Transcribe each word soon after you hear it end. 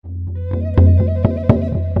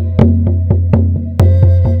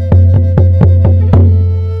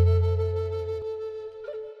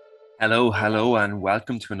Hello, and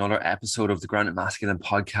welcome to another episode of the Grounded Masculine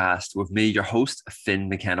podcast with me, your host, Finn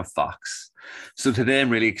McKenna Fox. So, today I'm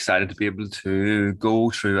really excited to be able to go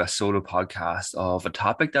through a solo podcast of a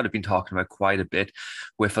topic that I've been talking about quite a bit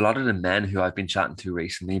with a lot of the men who I've been chatting to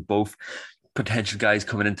recently, both potential guys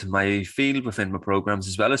coming into my field within my programs,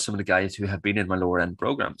 as well as some of the guys who have been in my lower end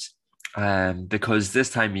programs. Because this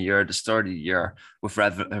time of year, the start of the year,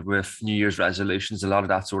 with New Year's resolutions, a lot of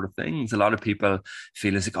that sort of things, a lot of people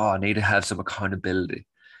feel as like, oh, I need to have some accountability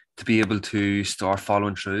to be able to start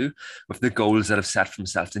following through with the goals that I've set for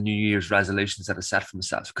myself, the New Year's resolutions that I've set for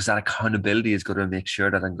myself, because that accountability is going to make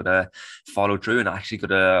sure that I'm going to follow through and actually going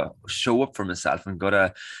to show up for myself and going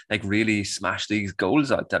to like really smash these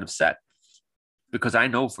goals out that I've set. Because I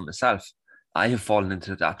know for myself, I have fallen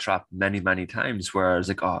into that trap many, many times where I was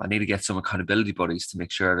like, oh, I need to get some accountability buddies to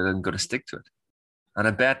make sure that I'm going to stick to it. And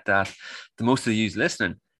I bet that the most of you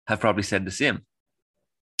listening have probably said the same.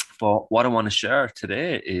 But what I want to share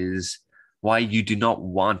today is why you do not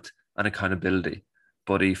want an accountability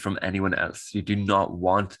buddy from anyone else. You do not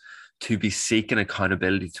want to be seeking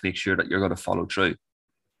accountability to make sure that you're going to follow through,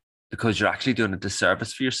 because you're actually doing a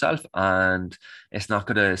disservice for yourself, and it's not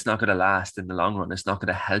gonna last in the long run. It's not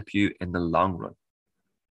gonna help you in the long run.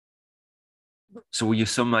 So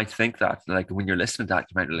some might think that, like, when you're listening to that,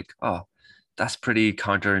 you might be like, oh, that's pretty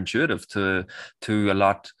counterintuitive to a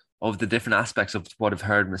lot of the different aspects of what I've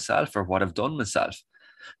heard myself or what I've done myself.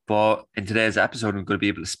 But in today's episode, I'm going to be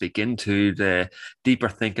able to speak into the deeper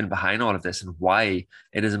thinking behind all of this and why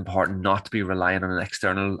it is important not to be relying on an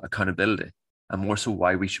external accountability, and more so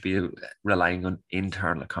why we should be relying on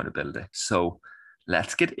internal accountability. So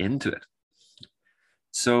let's get into it.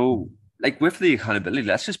 So, like with the accountability,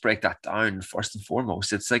 let's just break that down first and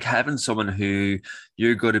foremost. It's like having someone who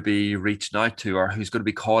you're going to be reaching out to, or who's going to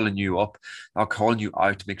be calling you up or calling you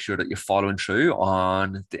out to make sure that you're following through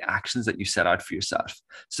on the actions that you set out for yourself.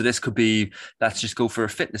 So, this could be, let's just go for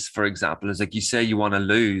fitness, for example. It's like you say you want to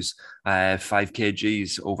lose 5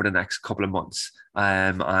 kgs over the next couple of months.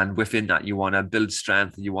 And within that, you want to build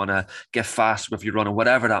strength, you want to get fast with your running,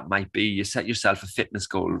 whatever that might be. You set yourself a fitness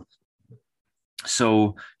goal.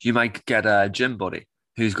 So you might get a gym buddy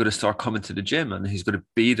who's going to start coming to the gym and who's going to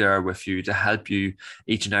be there with you to help you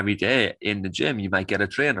each and every day in the gym. You might get a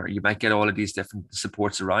trainer, you might get all of these different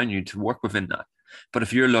supports around you to work within that. But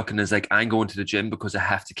if you're looking as like, I'm going to the gym because I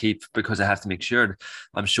have to make sure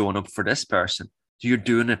I'm showing up for this person, you're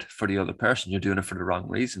doing it for the other person. You're doing it for the wrong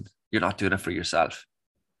reason. You're not doing it for yourself.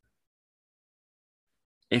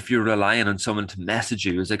 If you're relying on someone to message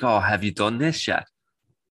you, it's like, oh, have you done this yet?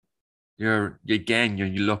 You're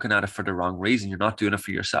looking at it for the wrong reason. You're not doing it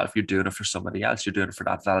for yourself. You're doing it for somebody else. You're doing it for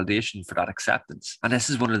that validation, for that acceptance. And this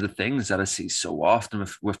is one of the things that I see so often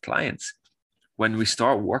with clients. When we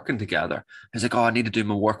start working together, it's like, oh, I need to do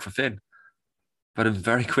my work for Finn. But I'm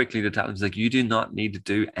very quickly to tell them, it's like, you do not need to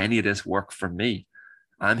do any of this work for me.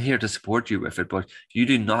 I'm here to support you with it, but you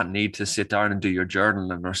do not need to sit down and do your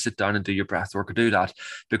journaling or sit down and do your breath work or do that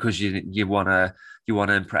because you wanna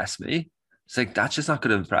impress me. It's like, that's just not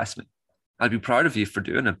going to impress me. I'll be proud of you for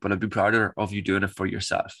doing it, but I'll be prouder of you doing it for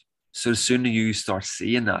yourself. So the sooner you start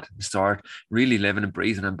seeing that and start really living and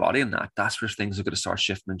breathing and embodying that, that's where things are going to start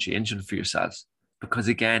shifting and changing for yourselves. Because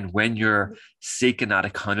again, when you're seeking that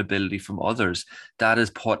accountability from others, that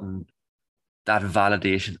is putting that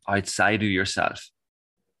validation outside of yourself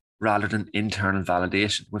rather than internal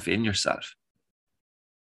validation within yourself.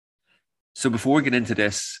 So before we get into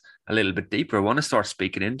this a little bit deeper, I want to start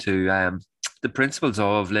speaking into the principles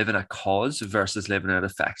of living at cause versus living at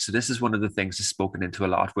effect. So this is one of the things that's spoken into a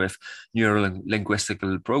lot with neuro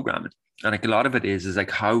linguistical programming. And like a lot of it is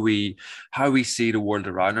like how we see the world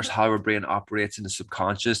around us, how our brain operates in the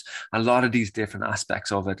subconscious. And a lot of these different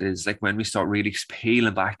aspects of it is like when we start really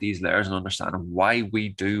peeling back these layers and understanding why we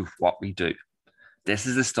do what we do. This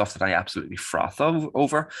is the stuff that I absolutely froth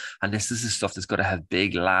over. And this is the stuff that's going to have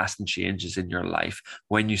big lasting changes in your life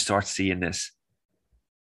when you start seeing this.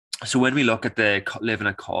 So when we look at the living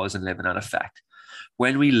at cause and living at effect,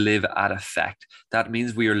 when we live at effect, that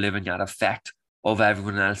means we are living at effect of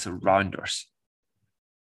everyone else around us.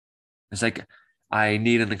 It's like, I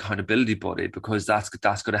need an accountability buddy because that's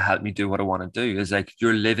going to help me do what I want to do. It's like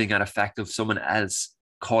you're living at effect of someone else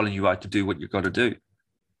calling you out to do what you're going to do.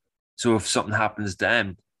 So if something happens to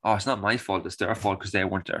them, oh, it's not my fault, it's their fault because they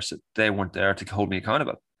weren't there. So they weren't there to hold me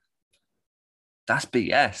accountable. That's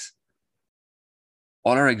BS.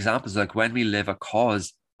 Other examples, like when we live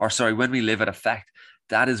when we live at effect,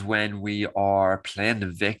 that is when we are playing the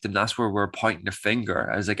victim. That's where we're pointing the finger.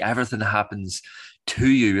 As like everything happens to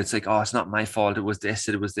you, it's like, oh, it's not my fault. It was this,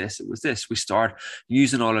 it was this, it was this. We start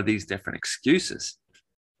using all of these different excuses.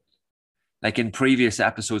 Like in previous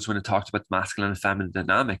episodes, when I talked about the masculine and feminine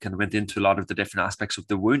dynamic and went into a lot of the different aspects of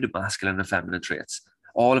the wounded masculine and feminine traits,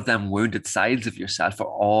 all of them wounded sides of yourself are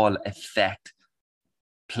all effect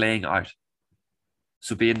playing out.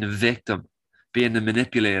 So being the victim, being the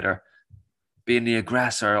manipulator, being the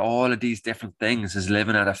aggressor, all of these different things is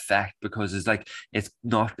living at effect, because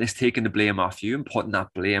it's taking the blame off you and putting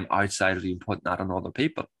that blame outside of you and putting that on other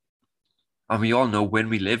people. And we all know when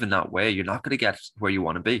we live in that way, you're not going to get where you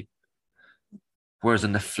want to be. Whereas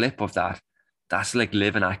on the flip of that, that's like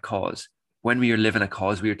living at cause. When we are living at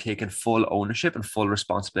cause, we are taking full ownership and full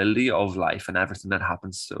responsibility of life and everything that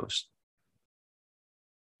happens to us.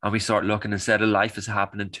 And we start looking, instead of life is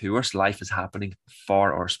happening to us, life is happening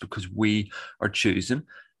for us, because we are choosing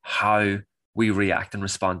how we react and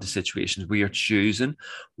respond to situations. We are choosing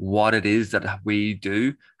what it is that we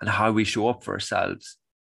do and how we show up for ourselves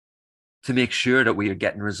to make sure that we are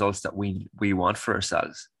getting results that we want for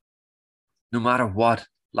ourselves. No matter what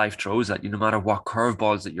life throws at you, no matter what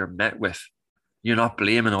curveballs that you're met with, you're not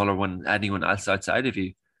blaming anyone else outside of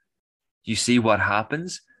you. You see what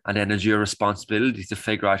happens, and then it's your responsibility to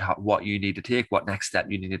figure out what you need to take, what next step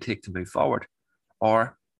you need to take to move forward.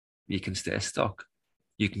 Or you can stay stuck.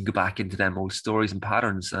 You can go back into them old stories and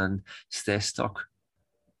patterns and stay stuck,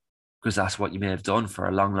 because that's what you may have done for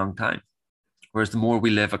a long, long time. Whereas the more we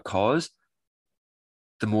live a cause,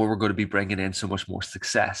 the more we're going to be bringing in so much more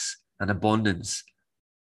success and abundance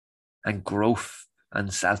and growth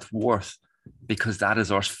and self-worth, because that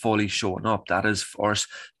is us fully showing up. That is us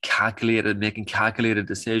making calculated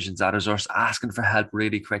decisions. That is us asking for help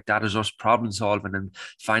really quick. That is us problem solving and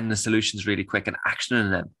finding the solutions really quick and actioning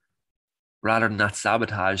them, rather than that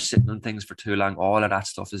sabotage, sitting on things for too long. All of that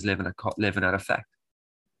stuff is living at effect.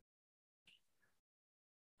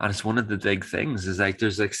 And it's one of the big things is like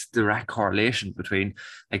there's like direct correlation between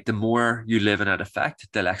like the more you live in at effect,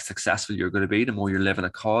 the less successful you're going to be. The more you're living a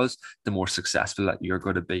cause, the more successful that you're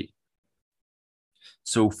going to be.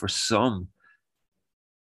 So for some,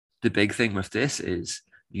 the big thing with this is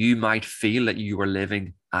you might feel that you are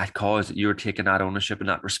living at cause, that you're taking that ownership and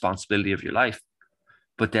that responsibility of your life.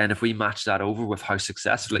 But then if we match that over with how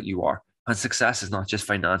successful that you are, and success is not just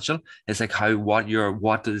financial, it's like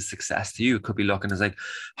what is success to you? It could be looking as like,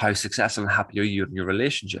 how successful and happy are you in your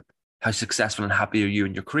relationship? How successful and happy are you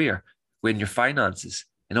in your career, in your finances,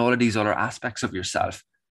 in all of these other aspects of yourself?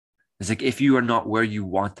 It's like, if you are not where you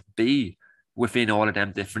want to be within all of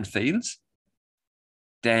them different fields,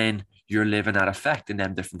 then you're living at effect in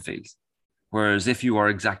them different fields. Whereas if you are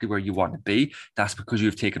exactly where you want to be, that's because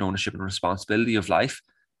you've taken ownership and responsibility of life.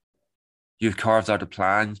 You've carved out a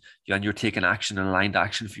plan and you're taking action and aligned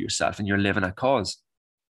action for yourself, and you're living a cause.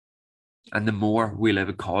 And the more we live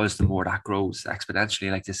a cause, the more that grows exponentially.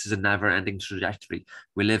 Like, this is a never ending trajectory.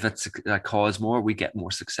 We live at a cause more, we get more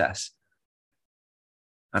success.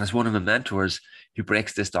 And as one of my mentors who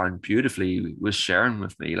breaks this down beautifully was sharing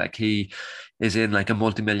with me, like, he is in like a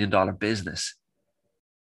multi-million-dollar business.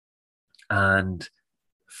 And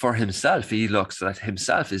for himself, he looks at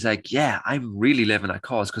himself is like, yeah, I'm really living a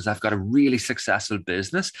cause because I've got a really successful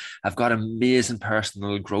business. I've got amazing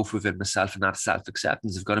personal growth within myself and that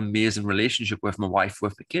self-acceptance. I've got amazing relationship with my wife,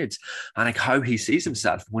 with the kids. And like how he sees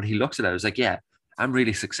himself when he looks at it, I was like, yeah, I'm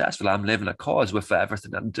really successful. I'm living a cause with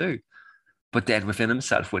everything I do. But then within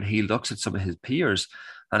himself, when he looks at some of his peers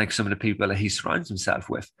and like some of the people that he surrounds himself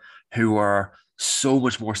with, who are so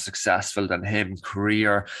much more successful than him,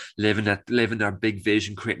 career, living their big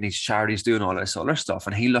vision, creating these charities, doing all this other stuff.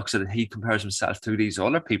 And he looks at it, he compares himself to these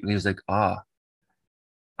other people. And he's like,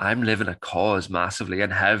 I'm living a cause massively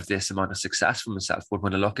and have this amount of success for myself. But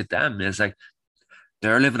when I look at them, it's like,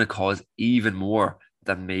 they're living a cause even more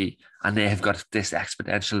than me. And they have got this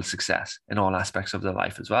exponential success in all aspects of their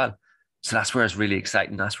life as well. So that's where it's really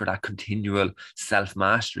exciting. That's where that continual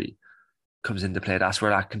self-mastery comes into play. That's where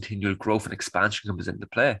that continual growth and expansion comes into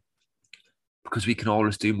play, because we can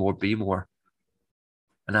always do more, be more.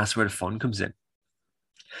 And that's where the fun comes in.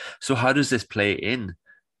 So how does this play in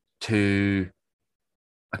to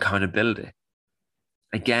accountability?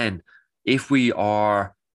 Again, if we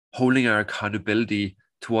are holding our accountability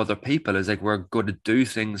to other people, it's like we're going to do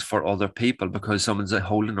things for other people because someone's like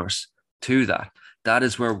holding us to that. That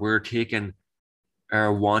is where we're taking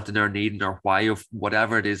our want and our need and our why of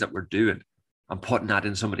whatever it is that we're doing and putting that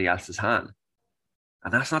in somebody else's hand.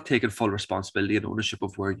 And that's not taking full responsibility and ownership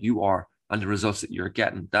of where you are and the results that you're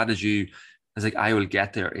getting. That is you. It's like, I will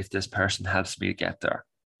get there if this person helps me get there.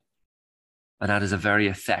 And that is a very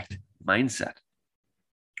effective mindset.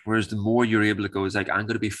 Whereas the more you're able to go, is like, I'm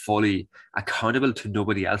going to be fully accountable to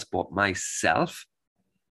nobody else but myself.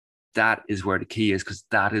 That is where the key is, because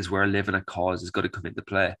that is where living a cause is going to come into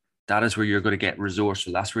play. That is where you're going to get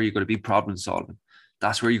resourceful. That's where you're going to be problem solving.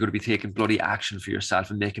 That's where you're going to be taking bloody action for yourself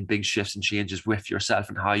and making big shifts and changes with yourself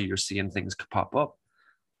and how you're seeing things pop up.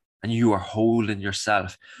 And you are holding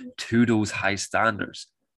yourself to those high standards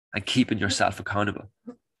and keeping yourself accountable.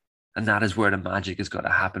 And that is where the magic is going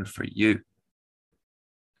to happen for you.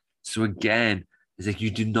 So again, it's like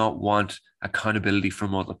you do not want accountability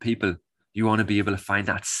from other people. You want to be able to find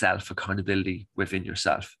that self-accountability within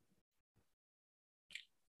yourself.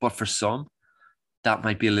 But for some, that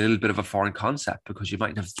might be a little bit of a foreign concept because you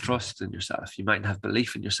mightn't have trust in yourself. You mightn't have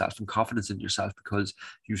belief in yourself and confidence in yourself because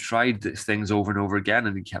you've tried these things over and over again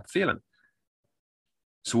and you kept failing.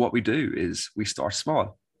 So what we do is we start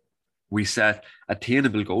small. We set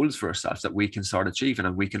attainable goals for ourselves that we can start achieving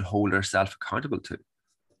and we can hold ourselves accountable to.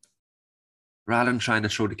 Rather than trying to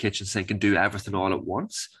throw the kitchen sink and do everything all at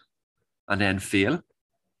once and then fail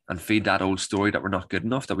and feed that old story that we're not good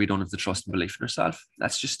enough, that we don't have the trust and belief in ourselves.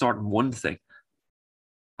 Let's just start in one thing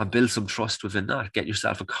and build some trust within that. Get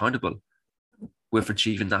yourself accountable with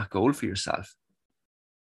achieving that goal for yourself.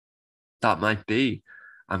 That might be,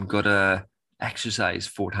 I'm going to exercise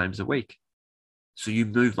 4 times a week. So you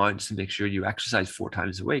move mountains to make sure you exercise 4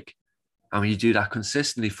 times a week. And when you do that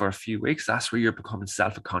consistently for a few weeks, that's where you're becoming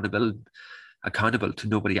accountable to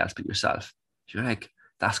nobody else but yourself. You're like,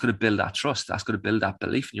 that's going to build that trust. That's going to build that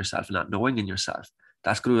belief in yourself and that knowing in yourself.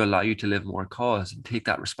 That's going to allow you to live more cause and take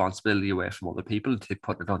that responsibility away from other people and take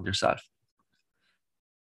putting it on yourself.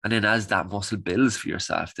 And then as that muscle builds for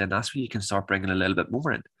yourself, then that's when you can start bringing a little bit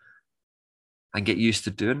more in and get used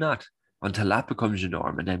to doing that until that becomes your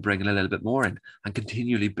norm, and then bringing a little bit more in and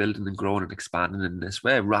continually building and growing and expanding in this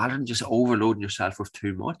way rather than just overloading yourself with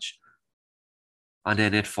too much and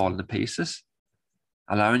then it falling to pieces.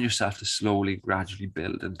 Allowing yourself to slowly, gradually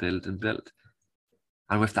build and build and build.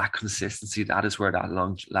 And with that consistency, that is where that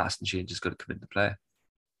long-lasting change is going to come into play.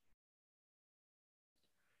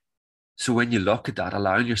 So when you look at that,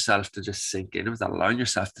 allowing yourself to just sink in with that, allowing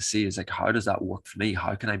yourself to see is like, how does that work for me?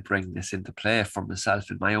 How can I bring this into play for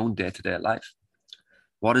myself in my own day-to-day life?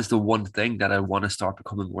 What is the one thing that I want to start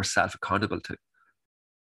becoming more self-accountable to?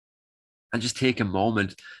 And just take a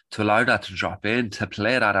moment to allow that to drop in, to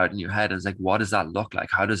play that out in your head. And it's like, what does that look like?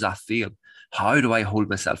 How does that feel? How do I hold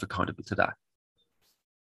myself accountable to that?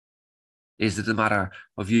 Is it a matter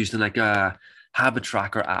of using like a habit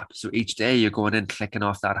tracker app? So each day you're going in, clicking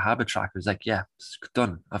off that habit tracker. It's like, yeah, it's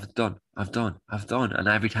done. I've done. And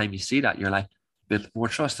every time you see that, you're like, build more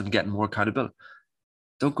trust and getting more accountable.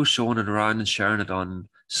 Don't go showing it around and sharing it on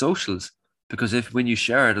socials. Because when you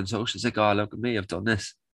share it on socials, it's like, oh, look at me, I've done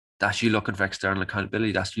this. That's you looking for external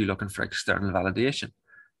accountability. That's you looking for external validation.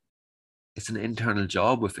 It's an internal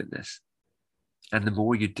job within this. And the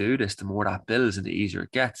more you do this, the more that builds and the easier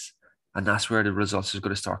it gets. And that's where the results is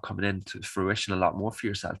going to start coming into fruition a lot more for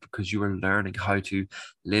yourself because you are learning how to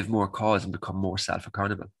live more cause and become more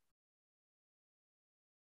self-accountable.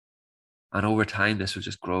 And over time, this will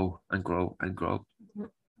just grow and grow and grow.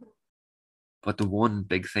 But the one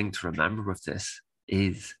big thing to remember with this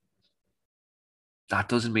is that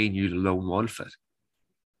doesn't mean you lone wolf it.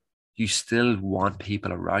 You still want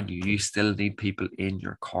people around you. You still need people in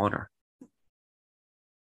your corner.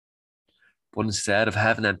 But instead of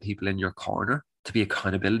having them people in your corner to be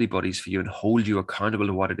accountability buddies for you and hold you accountable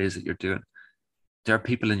to what it is that you're doing, there are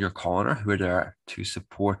people in your corner who are there to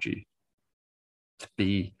support you, to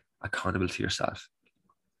be accountable to yourself.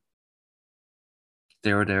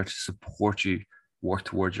 They are there to support you work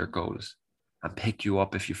towards your goals and pick you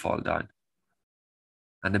up if you fall down.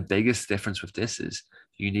 And the biggest difference with this is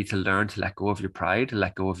you need to learn to let go of your pride, to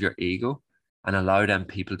let go of your ego, and allow them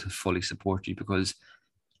people to fully support you because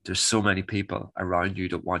there's so many people around you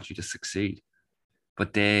that want you to succeed,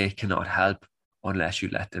 but they cannot help unless you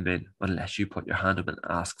let them in, unless you put your hand up and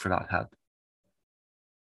ask for that help.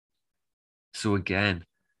 So again,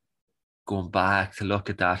 going back to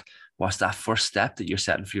look at that, what's that first step that you're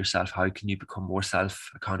setting for yourself? How can you become more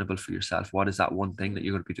self-accountable for yourself? What is that one thing that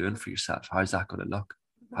you're going to be doing for yourself? How's that going to look?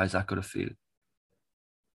 How's that going to feel?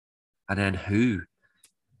 And then who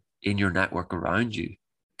in your network around you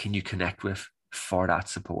can you connect with for that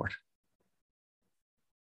support?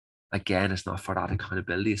 Again, it's not for that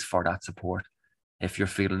accountability, it's for that support. If you're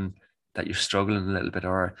feeling that you're struggling a little bit,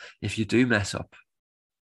 or if you do mess up,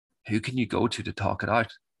 who can you go to talk it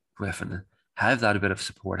out with and have that a bit of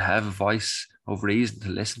support, have a voice of reason to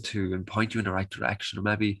listen to and point you in the right direction, or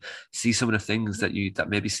maybe see some of the things that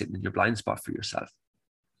may be sitting in your blind spot for yourself,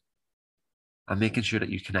 and making sure that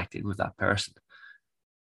you connect in with that person.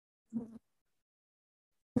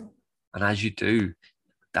 And as you do,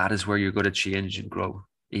 that is where you're going to change and grow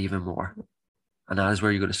even more. And that is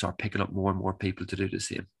where you're going to start picking up more and more people to do the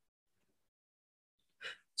same.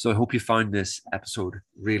 So I hope you found this episode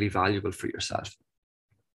really valuable for yourself.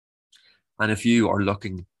 And if you are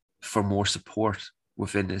looking for more support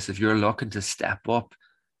within this, if you're looking to step up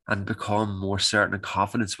and become more certain and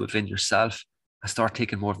confident within yourself and start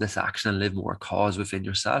taking more of this action and live more cause within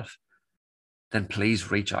yourself, then please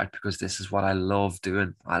reach out, because this is what I love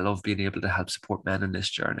doing. I love being able to help support men in this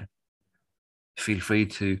journey. Feel free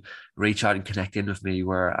to reach out and connect in with me,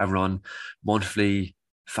 where I run monthly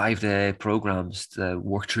 5-day programs to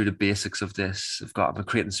work through the basics of this. I'm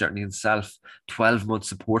creating Certainty in Self 12-month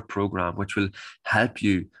support program, which will help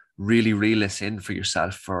you really reel this in for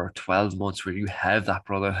yourself for 12 months, where you have that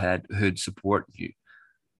brotherhood supporting you.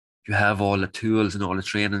 You have all the tools and all the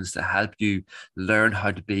trainings to help you learn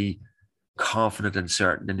how to be confident and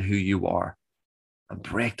certain in who you are and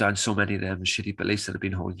break down so many of them shitty beliefs that have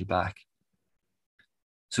been holding you back.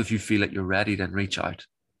 So if you feel like you're ready, then reach out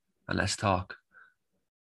and let's talk.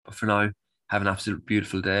 But for now, have an absolute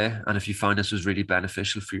beautiful day. And if you found this was really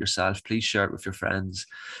beneficial for yourself, please share it with your friends.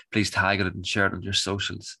 Please tag it and share it on your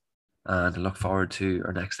socials. And I look forward to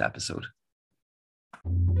our next episode.